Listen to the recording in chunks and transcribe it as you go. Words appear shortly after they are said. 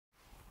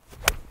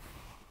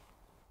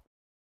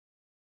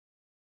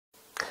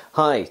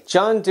Hi,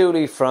 John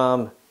Dooley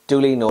from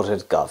Dooley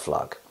Noted Golf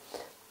Vlog.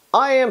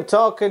 I am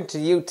talking to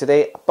you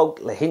today about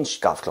Lahinch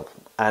Golf Club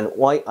and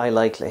why I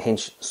like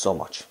Lahinch so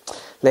much.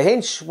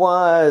 Lahinch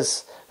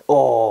was,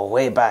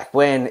 way back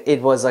when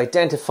it was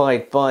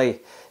identified by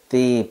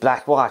the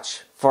Black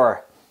Watch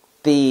for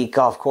the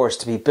golf course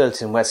to be built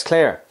in West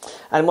Clare.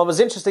 And what was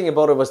interesting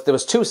about it was there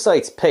was two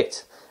sites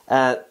picked.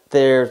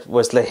 There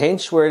was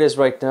Lahinch, where it is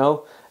right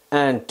now,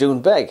 and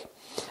Doonbeg.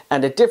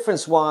 And the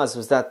difference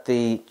was that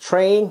the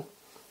train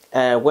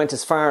went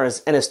as far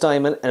as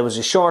Ennisdiamond, and it was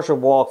a shorter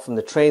walk from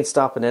the train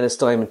stop in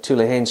Ennisdiamond to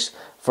Lahinch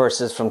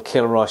versus from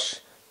Kilrush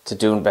to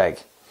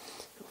Doonbeg.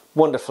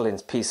 Wonderful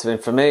piece of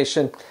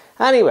information.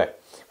 Anyway,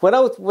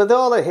 with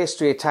all the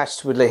history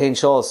attached with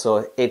Lahinch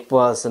also, it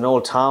was an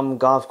old Tom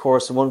golf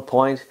course at one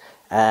point.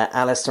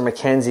 Alistair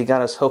Mackenzie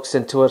got his hooks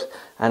into it,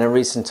 and in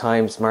recent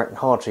times Martin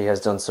Hawtrey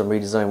has done some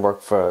redesign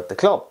work for the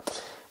club.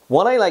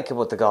 What I like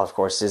about the golf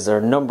course is there are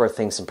a number of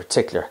things in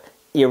particular.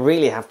 You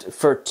really have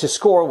to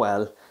score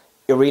well,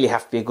 you really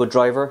have to be a good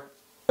driver,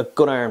 a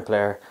good iron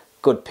player,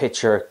 good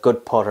pitcher,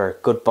 good putter,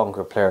 good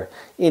bunker player.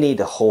 You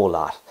need a whole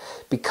lot,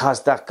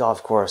 because that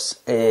golf course,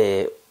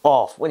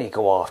 when you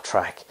go off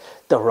track,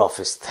 the rough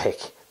is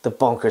thick, the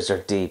bunkers are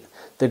deep,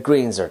 the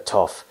greens are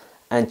tough,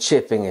 and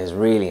chipping is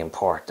really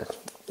important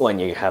when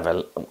you have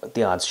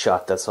the odd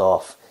shot that's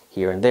off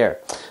here and there.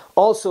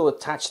 Also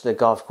attached to the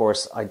golf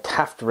course, I'd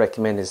have to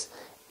recommend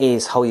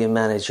is how you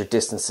manage your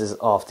distances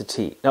off the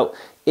tee. Now,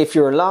 if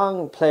you're a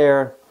long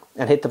player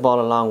and hit the ball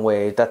a long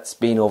way, that's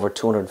been over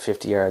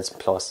 250 yards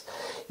plus,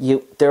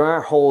 there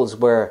are holes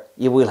where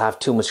you will have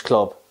too much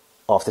club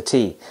off the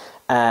tee.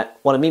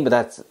 What I mean by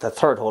that, the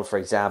third hole, for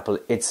example,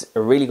 it's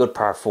a really good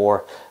par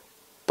 4,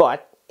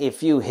 but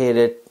if you hit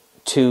it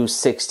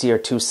 260 or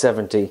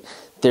 270,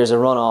 there's a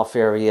runoff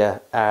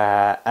area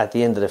at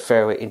the end of the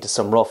fairway into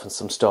some rough and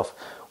some stuff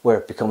where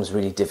it becomes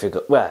really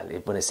difficult. Well,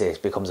 when I say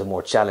it becomes a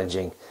more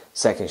challenging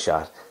second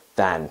shot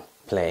than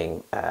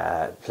playing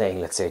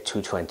let's say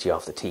 220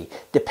 off the tee,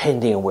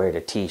 depending on where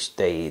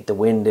the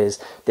wind is,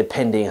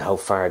 depending on how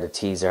far the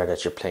tees are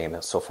that you're playing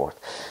and so forth.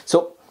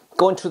 So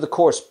going through the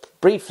course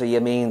briefly, I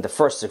mean, the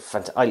first,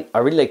 I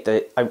really like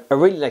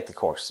the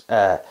course.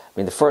 I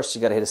mean, the first,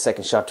 you got to hit a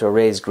second shot to a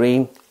raised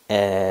green.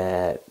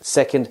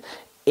 Second,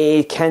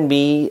 it can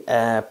be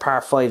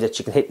par 5 that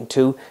you can hit in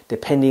 2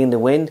 depending on the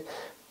wind,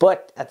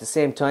 but at the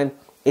same time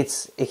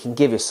it can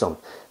give you some.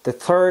 The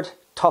third,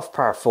 tough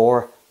par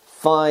 4.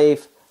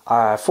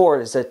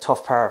 4 is a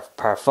tough par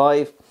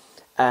 5.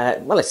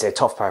 Well, I say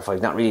tough par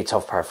 5, not really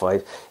tough par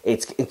 5.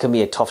 It can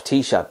be a tough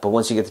tee shot, but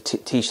once you get the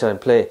tee shot in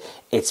play,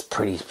 it's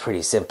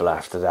pretty simple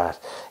after that.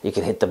 You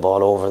can hit the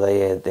ball over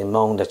the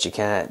mound that you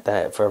can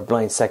for a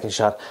blind second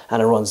shot,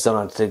 and it runs down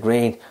onto the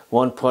green.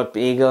 One putt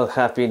eagle,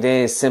 happy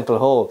days, simple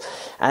hole.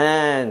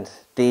 And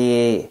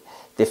the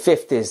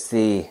fifth is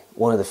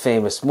one of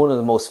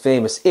the most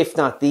famous, if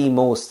not the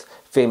most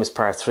famous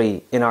par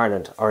 3 in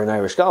Ireland or in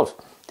Irish golf,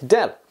 the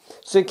Dell.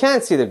 So you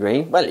can't see the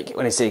green. Well,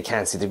 when I say you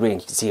can't see the green,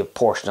 you can see a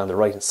portion on the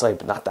right hand side,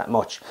 but not that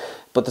much.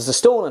 But there's a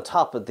stone on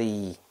top of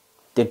the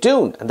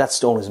dune, and that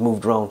stone is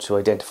moved around to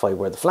identify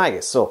where the flag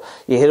is. So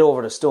you hit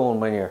over the stone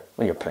when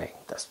you're playing.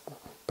 That's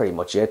pretty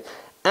much it.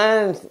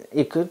 And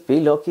you could be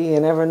lucky, you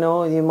never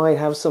know, you might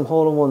have some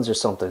hole-in-ones or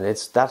something.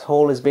 That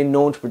hole has been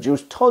known to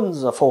produce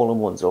tons of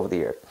hole-in-ones over the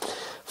year.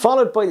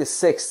 Followed by the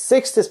sixth.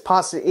 Sixth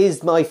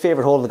is my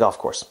favourite hole of the golf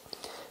course.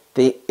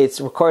 It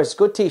requires a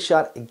good tee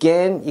shot.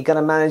 Again, you got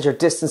to manage your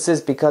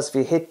distances, because if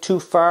you hit too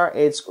far,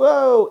 it's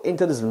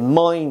into this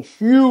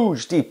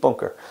huge deep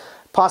bunker.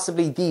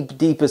 Possibly the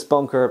deepest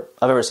bunker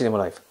I've ever seen in my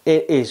life.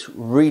 It is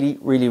really,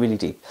 really, really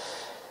deep.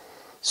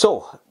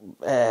 So,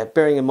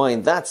 bearing in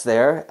mind that's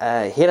there,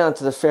 hit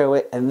onto the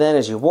fairway, and then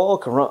as you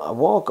walk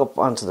up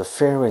onto the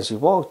fairway, as you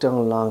walk down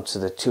along to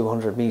the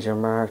 200 metre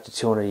mark, the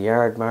 200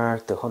 yard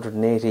mark, the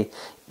 180,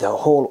 the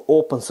hole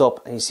opens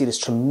up and you see this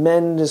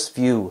tremendous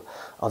view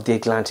of the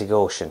Atlantic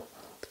Ocean.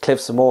 The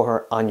Cliffs of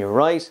Moher on your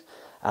right,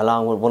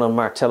 along with one of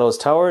Martello's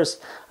towers,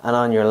 and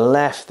on your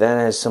left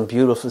then is some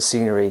beautiful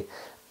scenery.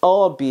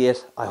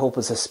 Albeit, I hope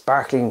it's a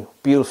sparkling,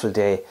 beautiful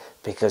day,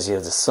 because you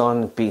have the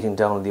sun beating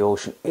down on the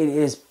ocean. It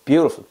is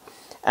beautiful.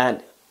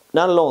 And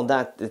not alone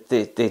that,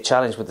 the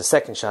challenge with the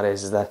second shot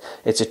is that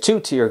it's a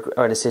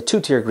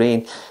two-tier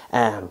green,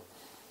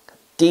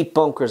 deep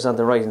bunkers on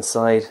the right hand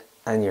side,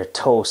 and you're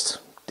toast.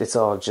 It's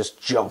all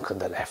just junk on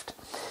the left.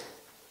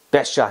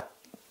 Best shot,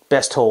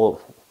 best hole,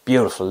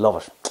 beautiful,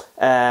 love it.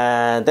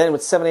 Then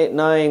with 7, 8,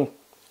 9,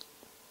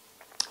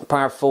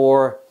 par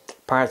 4,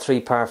 par 3,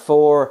 par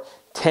 4.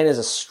 10 is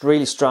a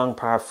really strong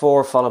par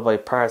 4, followed by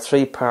par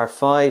 3, par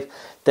 5.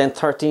 Then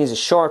 13 is a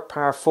short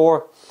par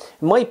 4.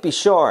 It might be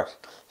short.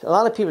 A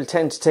lot of people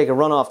tend to take a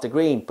run off the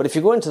green, but if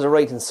you go into the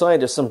right hand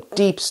side, there's some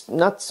deep,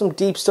 not some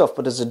deep stuff,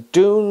 but there's a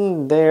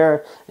dune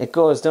there. It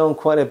goes down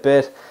quite a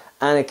bit,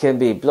 and it can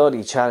be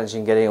bloody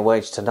challenging getting a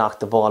wedge to knock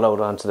the ball out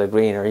onto the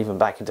green or even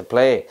back into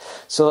play.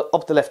 So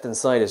up the left hand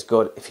side is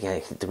good if you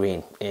can't hit the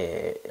green,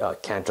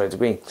 can't drive the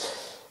green.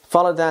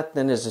 Follow that,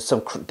 then there's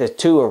the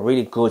two are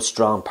really good,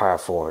 strong par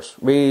 4s.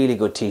 Really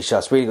good tee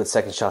shots, really good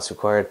second shots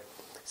required.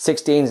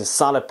 16 is a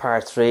solid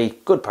par 3,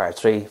 good par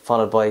 3,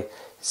 followed by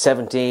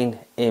 17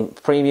 in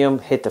premium,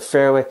 hit the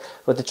fairway.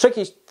 But the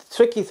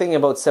tricky thing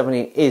about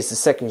 17 is the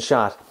second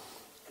shot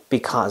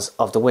because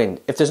of the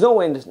wind. If there's no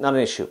wind, not an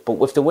issue. But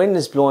if the wind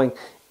is blowing,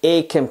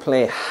 it can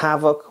play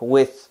havoc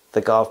with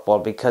the golf ball,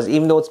 because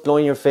even though it's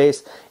blowing your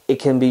face, it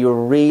can be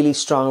really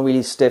strong,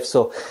 really stiff.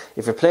 So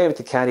if you're playing with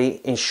the caddy,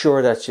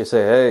 ensure that you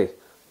say, hey,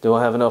 do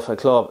I have enough of a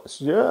club?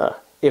 Yeah.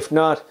 If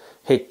not,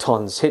 hit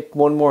tons. Hit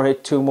one more,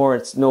 hit two more.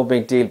 It's no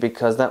big deal,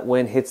 because that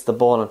wind hits the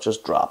ball and it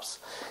just drops.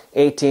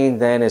 18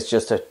 then is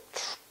just a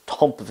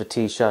thump of a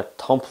tee shot,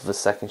 thump of a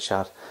second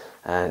shot,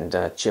 and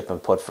chip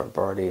and putt for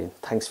birdie.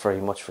 Thanks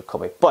very much for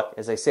coming. But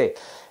as I say,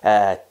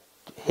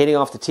 hitting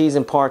off the tee is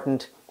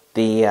important.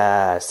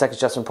 The second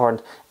shot's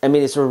important. I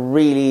mean, it's a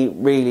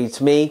really,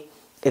 to me,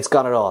 it's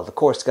got it all. The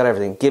course has got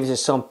everything. Gives you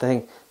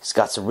something. It's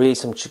got some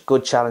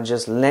good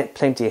challenges,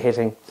 plenty of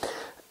hitting.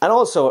 And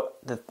also,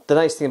 the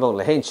nice thing about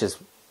Lahinch is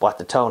what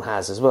the town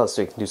has as well.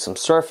 So you can do some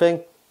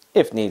surfing,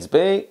 if needs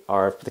be,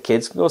 or if the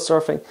kids can go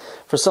surfing.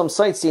 For some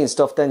sightseeing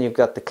stuff, then you've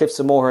got the Cliffs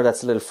of Moher,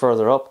 that's a little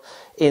further up.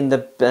 And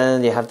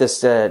you have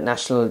this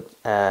national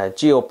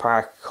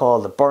geopark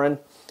called the Burren.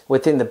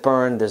 Within the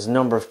Burren, there's a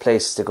number of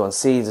places to go and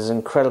see. There's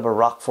incredible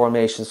rock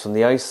formations from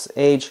the Ice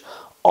Age.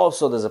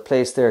 Also, there's a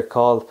place there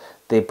called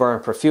the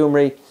Burren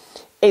Perfumery.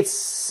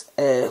 It's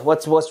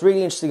what's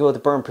really interesting about the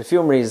Burren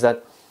Perfumery is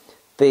that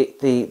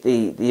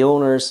the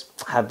owners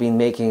have been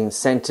making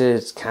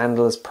scented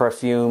candles,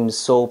 perfumes,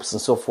 soaps,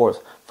 and so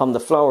forth from the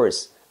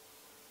flowers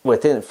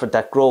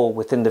that grow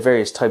within the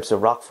various types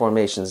of rock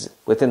formations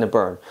within the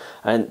Burren.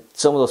 And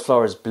some of those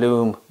flowers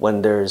bloom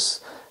when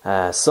there's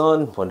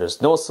sun, when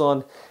there's no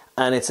sun.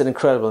 And it's an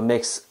incredible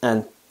mix,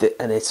 and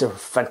it's a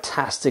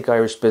fantastic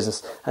Irish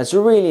business. And it's a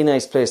really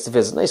nice place to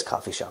visit. Nice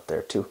coffee shop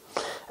there too.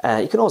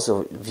 You can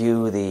also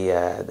view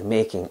the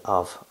making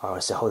of, or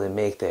how they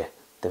make the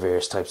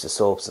various types of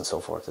soaps and so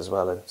forth as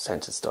well, and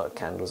scented style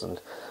candles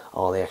and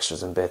all the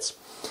extras and bits.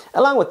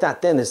 Along with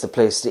that, then there's the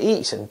place to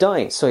eat and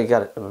dine. So you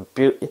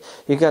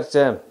got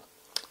an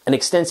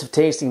extensive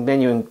tasting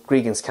menu in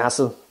Gregan's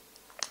Castle.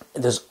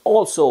 There's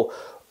also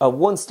a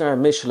 1-star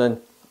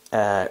Michelin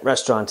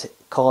restaurant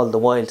called the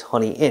Wild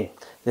Honey Inn.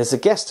 There's a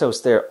guest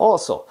house there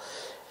also.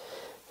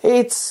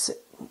 It's,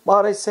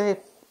 what I say,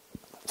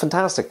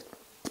 fantastic.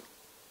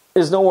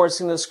 There's no words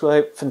to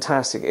describe.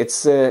 Fantastic.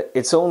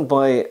 It's owned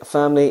by a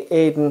family,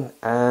 Aidan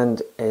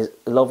and his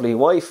lovely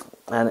wife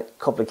and a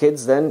couple of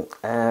kids. Then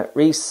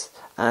Reese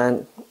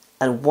and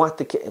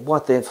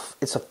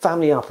it's a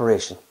family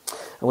operation.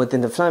 And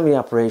within the family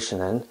operation,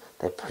 then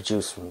they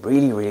produce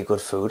really good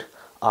food,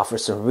 offer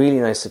some really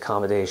nice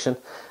accommodation,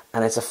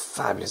 and it's a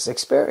fabulous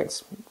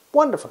experience.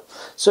 Wonderful.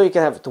 So you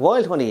can have the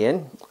Wild Honey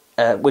Inn,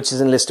 which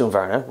is in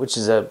Lisdoonvarna, which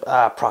is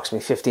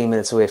approximately 15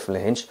 minutes away from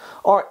Lahinch.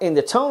 Or in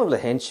the town of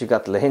Lahinch, you've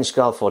got the Lahinch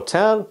Golf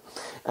Hotel,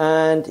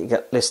 and you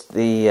got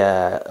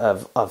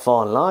of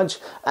Vaughan Lodge,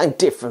 and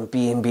different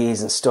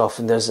B&Bs and stuff.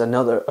 And there's and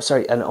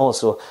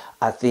also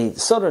at the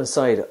southern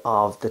side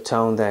of the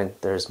town, then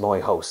there's My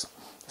House.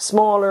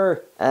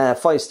 Smaller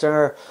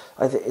 5-star.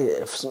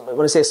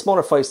 When I say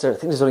smaller 5-star, I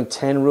think there's only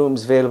 10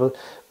 rooms available,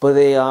 but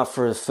they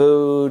offer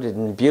food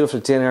and beautiful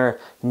dinner,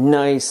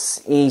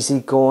 nice,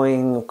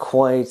 easygoing,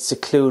 quiet,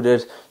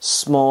 secluded,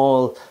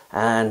 small,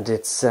 and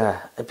it's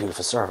a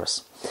beautiful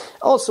service.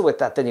 Also with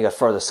that, then you got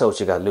further south,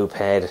 you got Loop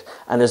Head,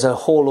 and there's a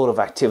whole load of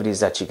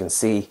activities that you can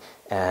see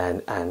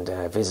and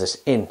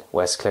visit in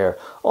West Clare.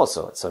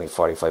 Also, it's only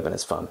 45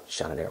 minutes from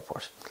Shannon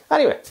Airport.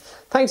 Anyway,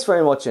 thanks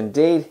very much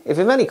indeed. If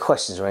you have any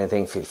questions or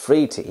anything, feel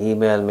free to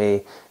email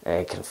me.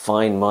 You can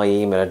find my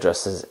email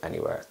addresses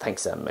anywhere.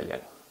 Thanks a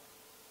million.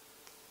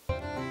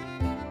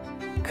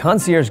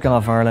 Concierge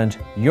Golf Ireland,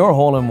 your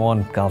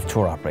hole-in-one golf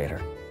tour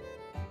operator.